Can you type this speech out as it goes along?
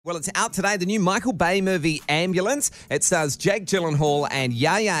Well, it's out today, the new Michael Bay movie, Ambulance. It stars Jake Gyllenhaal and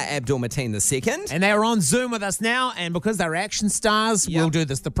Yahya Abdul-Mateen II. And they are on Zoom with us now, and because they're action stars, we'll do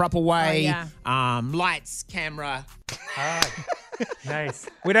this the proper way. Lights, camera. Nice.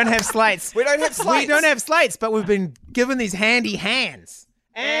 We don't have slates. We don't have slates. We don't have slates, but we've been given these handy hands.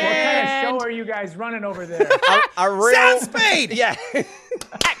 What kind of show are you guys running over there? A real... Sound speed! Yeah.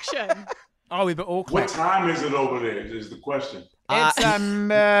 Action. Oh, we've all What clapped. time is it over there? Is the question. It's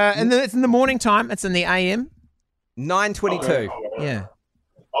it's in the morning time. It's in the AM. 9:22. Okay. Yeah.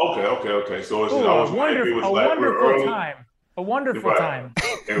 Okay. So it's, Ooh, I was a wondering if it was wonderful, like wonderful early. time. A wonderful Right. time.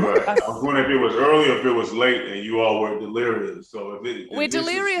 Okay, right. I was wondering if it was early or if it was late and you all were delirious. So if We're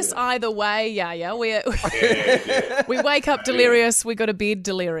delirious either way, yeah. We Yeah. we wake up delirious, we go to bed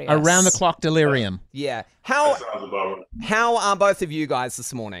delirious. Around the clock delirium. Yeah. That sounds about right. How are both of you guys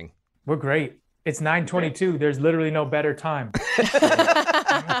this morning? We're great. It's 9:22. There's literally no better time.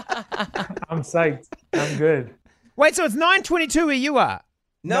 I'm psyched. I'm good. Wait, so it's 9:22 where you are?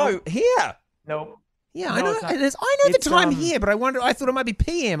 No, here. Nope. Yeah, No, I know. it's not. It is. I know the It's, time here, but I thought it might be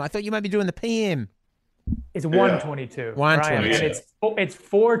PM. I thought you might be doing the PM. It's 1:22. 1:22. And it's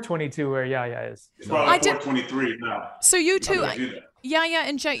 4:22 where Yaya is. It's probably I did- 4:23 now. So you two, I do that. Yaya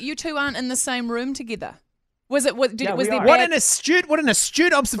and Jake, you two aren't in the same room together. Was it? Was we there are. What bad- an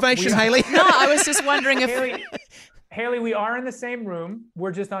astute observation, Haley. No, I was just wondering if. Haley, we are in the same room.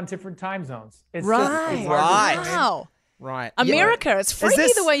 We're just on different time zones. It's Right. Just, Right. Wow. Right. America, it's freaky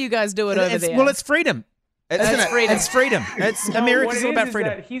this- the way you guys do it over there. Well, it's freedom. It's Isn't it? freedom. It's freedom. It's what America's it all is about is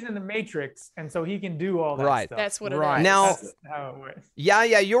freedom. that he's in the Matrix, and so he can do all that Right. stuff. That's what it is. Right. Now, That's how it works. yeah,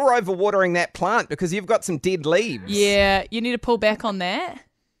 you're overwatering that plant because you've got some dead leaves. Yeah, you need to pull back on that.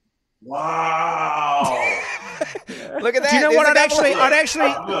 Wow. Look at that. Do you know There's what a I'd couple actually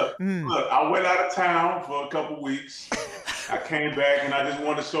Look, I went out of town for a couple weeks. I came back and I just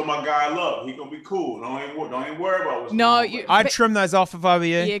wanted to show my guy love. He gonna be cool. Don't even worry about what's No, going on. I'd trim those off if I were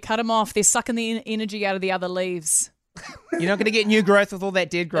you. Yeah, cut them off. They're sucking the energy out of the other leaves. You're not going to get new growth with all that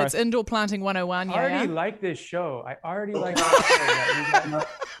dead growth. It's indoor planting 101, I yeah. already like this show. I already like this show.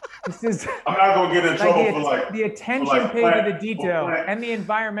 This is I'm not gonna get in trouble like for like the attention like paid plant- to the detail for plant. and the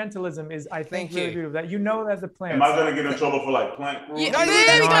environmentalism is, I think, Thank really you. beautiful. That you know that the plants. Am I gonna get in trouble for like plant growth? Yeah, No, you there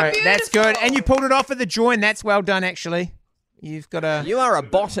don't. we go, No, that's good. beautiful. And you pulled it off at the join. That's well done, actually. You've got a... You are a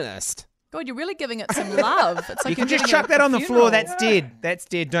botanist. God, you're really giving it some love. It's like You can you're just giving chuck it a that on the funeral. floor. That's dead. That's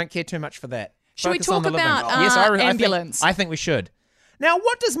dead. Don't care too much for that. Should we Focus on talk the living. about, Yes, I think- Ambulance? I think we should. Now,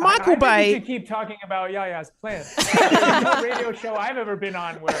 what does I Michael think we Bay... should keep talking about Yaya's plants. There's no radio show I've ever been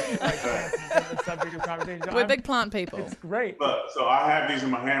on where like plants is the subject of conversation. So We're big plant people. It's great. Look, so I have these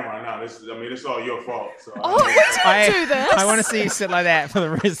in my hand right now. It's all your fault. So Oh, we didn't do this. I want to see you sit like that for the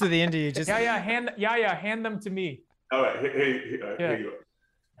rest of the interview. Just Yaya, hand them to me. all right, here you go.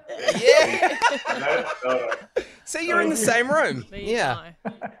 Yeah. That, So you're in the same room. There you Yeah.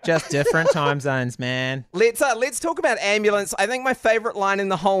 go. just different time zones, man. Let's talk about Ambulance. I think my favorite line in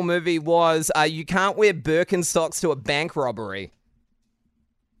the whole movie was, "You can't wear Birkenstocks to a bank robbery."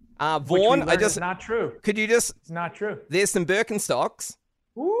 Which Vaughn, we learned is not true. could you just? It's not true. There's some Birkenstocks.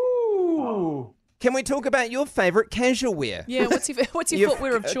 Ooh. Can we talk about your favorite casual wear? Yeah, what's your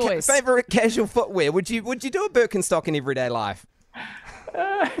footwear of choice? Favorite casual footwear? Would you do a Birkenstock in everyday life?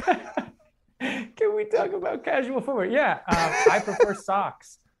 Can we talk about casual footwear? Yeah, I prefer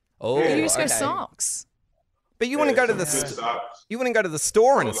socks. Oh, You just go okay. socks. But you want to go to the you want to go to the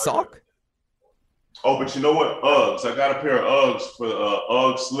store in a sock? Oh, but you know what? Uggs. I got a pair of Uggs for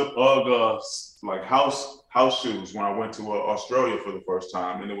Ugg like house shoes when I went to Australia for the first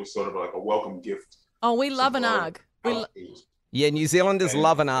time, and it was sort of like a welcome gift. Oh, we love an Ugg. House shoes. Yeah, New Zealanders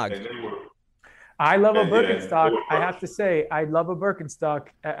love an Ugg. And they were, I love a Yeah, Birkenstock. they were I have to say, I love a Birkenstock.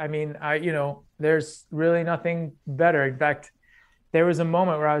 I mean, there's really nothing better. In fact, there was a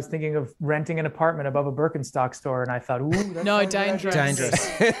moment where I was thinking of renting an apartment above a Birkenstock store, and I thought, ooh, that's No, not a good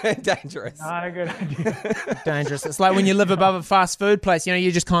dangerous. idea. Dangerous. Not a good idea. Dangerous. It's like when you live above a fast food place. You know,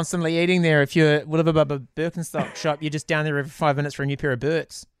 you're just constantly eating there. If you live above a Birkenstock shop, you're just down there every 5 minutes for a new pair of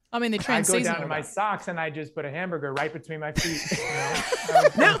Birks. I mean, they're I go trans-seasonal. down to my socks and I just put a hamburger right between my feet.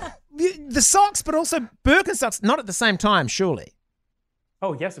 Now, the socks, but also Birkenstocks, not at the same time, surely.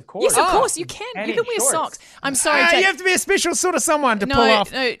 Oh, yes, of course. Yes, of course, you can. And You can in wear shorts. socks. I'm sorry, You Jake. have to be a special sort of someone to No, pull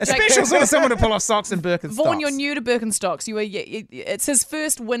off. no, a Jake- special sort of someone to pull off socks and Birkenstocks. Vaughn, you're new to Birkenstocks. It's his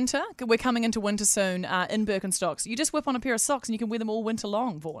first winter. We're coming into winter soon in Birkenstocks. You just whip on a pair of socks and you can wear them all winter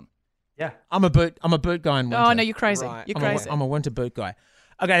long, Vaughn. Yeah. I'm a boot guy in winter. Oh, no, you're crazy. Right. You're I'm crazy. I'm a winter boot guy.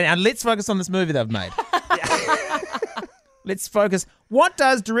 Okay, now let's focus on this movie they've made. Let's focus. What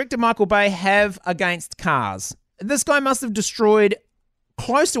does director Michael Bay have against cars? This guy must have destroyed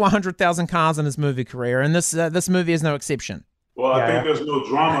close to 100,000 cars in his movie career, and this movie is no exception. Well, I think there's no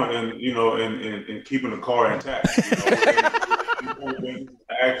drama in keeping the car intact. In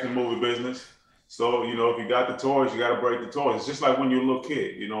action movie business. So, if you got the toys, you got to break the toys. It's just like when you're a little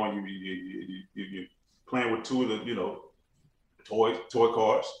kid, and you're playing with two of the, toy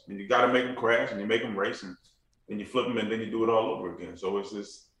cars, and you got to make them crash, and you make them race, and then you flip them, and then you do it all over again. So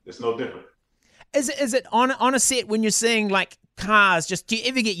it's no different. Is it on a set when you're seeing like cars? Do you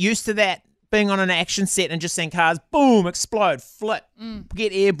ever get used to that, being on an action set and just seeing cars boom, explode, flip,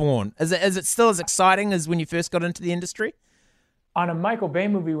 get airborne? Is it still as exciting as when you first got into the industry? On a Michael Bay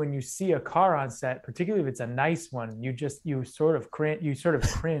movie, when you see a car on set, particularly if it's a nice one, you sort of cringe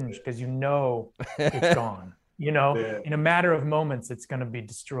because it's gone. In a matter of moments, it's going to be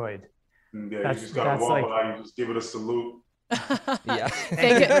destroyed. Yeah, you just got to walk by, you just give it a salute. Yeah.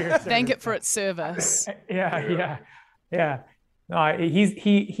 Thank it for its service. Yeah. No,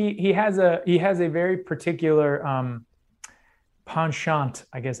 he has a very particular penchant,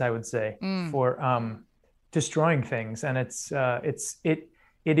 I guess I would say, for destroying things, and it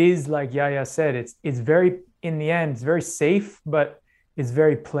is like Yahya said, it's very, in the end, it's very safe, but it's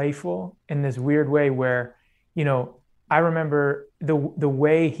very playful in this weird way where, I remember the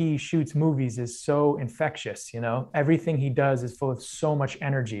way he shoots movies is so infectious. Everything he does is full of so much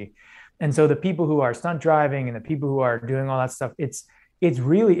energy, and so the people who are stunt driving and the people who are doing all that stuff, it's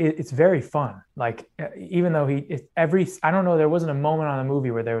very fun. Like, even though I don't know, there wasn't a moment on the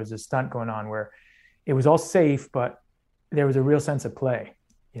movie where there was a stunt going on where it was all safe, but there was a real sense of play,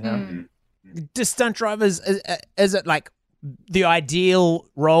 Do stunt drivers, is it like the ideal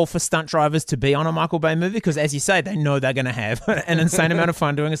role for stunt drivers to be on a Michael Bay movie? Because as you say, they know they're going to have an insane amount of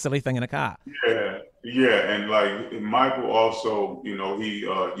fun doing a silly thing in a car. Yeah. And like Michael also, he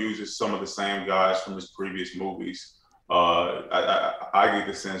uses some of the same guys from his previous movies. I get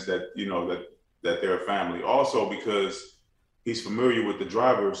the sense that, that they're a family also because he's familiar with the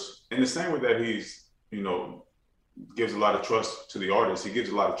drivers in the same way that he's, gives a lot of trust to the artists. He gives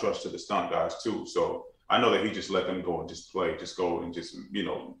a lot of trust to the stunt guys too. So I know that he just let them go and just play, just go and just,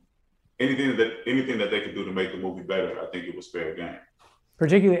 anything that they could do to make the movie better. I think it was fair game.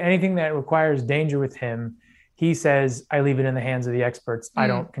 Particularly anything that requires danger with him, he says, I leave it in the hands of the experts. I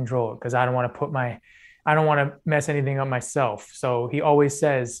don't control it because I don't want to mess anything up myself. So he always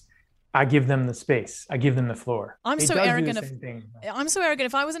says, I give them the space. I give them the floor. I'm so arrogant.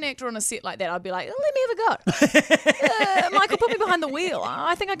 If I was an actor on a set like that, I'd be like, let me have a go. Michael, put me behind the wheel.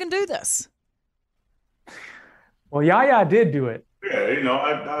 I think I can do this. Well, Yahya did do it.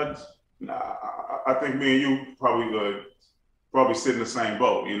 Yeah, I think me and you probably sit in the same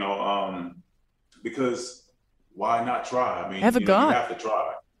boat, because why not try? I mean, have a go. You have to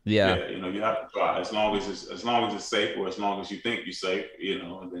try. Yeah. You have to try as long as it's safe, or as long as you think you're safe,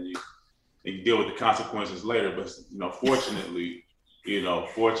 and then you deal with the consequences later. But fortunately,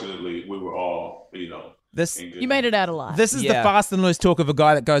 we were all, you made it out alive. This is the fast and loose talk of a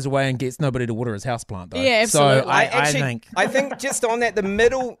guy that goes away and gets nobody to water his houseplant, though. Yeah, absolutely. So I think just on that, the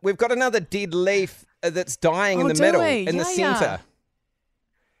middle, we've got another dead leaf that's dying in the middle, in the center.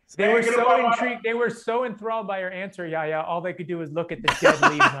 They were so intrigued. They were so enthralled by your answer, Yahya. All they could do was look at the dead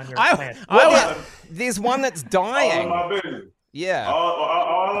leaves on your plant. There's one that's dying. All of my business. Yeah.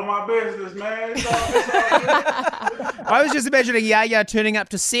 All of my business, man. It's all I was just imagining Yahya turning up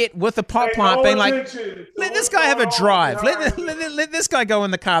to set with a pot plant, being like, "Let this guy have a drive. Let this guy go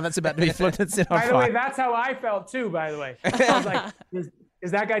in the car that's about to be flipped and set on fire." By the way, that's how I felt too. By the way, I was like,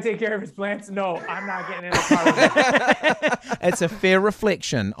 "Does that guy take care of his plants?" No, I'm not getting in the car with him. It's a fair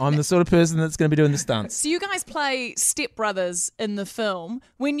reflection on the sort of person that's going to be doing the stunts. So you guys play stepbrothers in the film.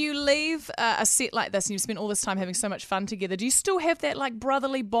 When you leave a set like this and you've spent all this time having so much fun together, do you still have that like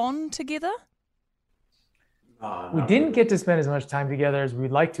brotherly bond together? We didn't get to spend as much time together as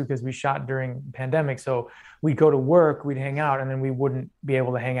we'd like to because we shot during the pandemic. So we'd go to work, we'd hang out, and then we wouldn't be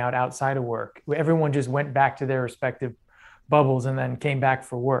able to hang out outside of work. Everyone just went back to their respective bubbles and then came back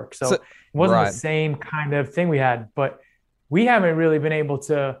for work. So it wasn't the same kind of thing we had, but we haven't really been able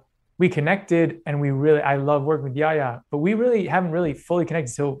to, we connected and I love working with Yahya, but we really haven't really fully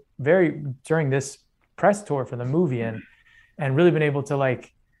connected till during this press tour for the movie and really been able to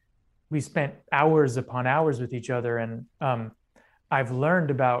we spent hours upon hours with each other. And I've learned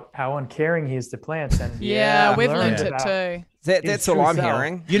about how uncaring he is to plants. And we've learned it too. That's all I'm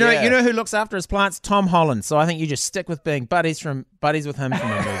hearing. You know who looks after his plants? Tom Holland. So I think you just stick with being buddies with him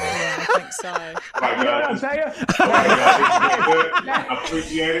from a movie. think so. I'll tell you. I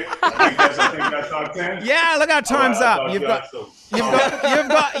appreciate it. I think that's our 10. Yeah, look, our time's up. You've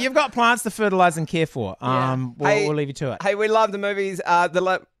You've got plants to fertilize and care for. We'll leave you to it. Hey, we love the movies.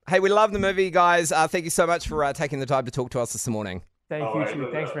 We love the movie, guys. Thank you so much for taking the time to talk to us this morning. Thank you,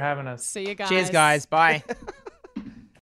 Chief. Thanks for having us. See you guys. Cheers, guys. Bye.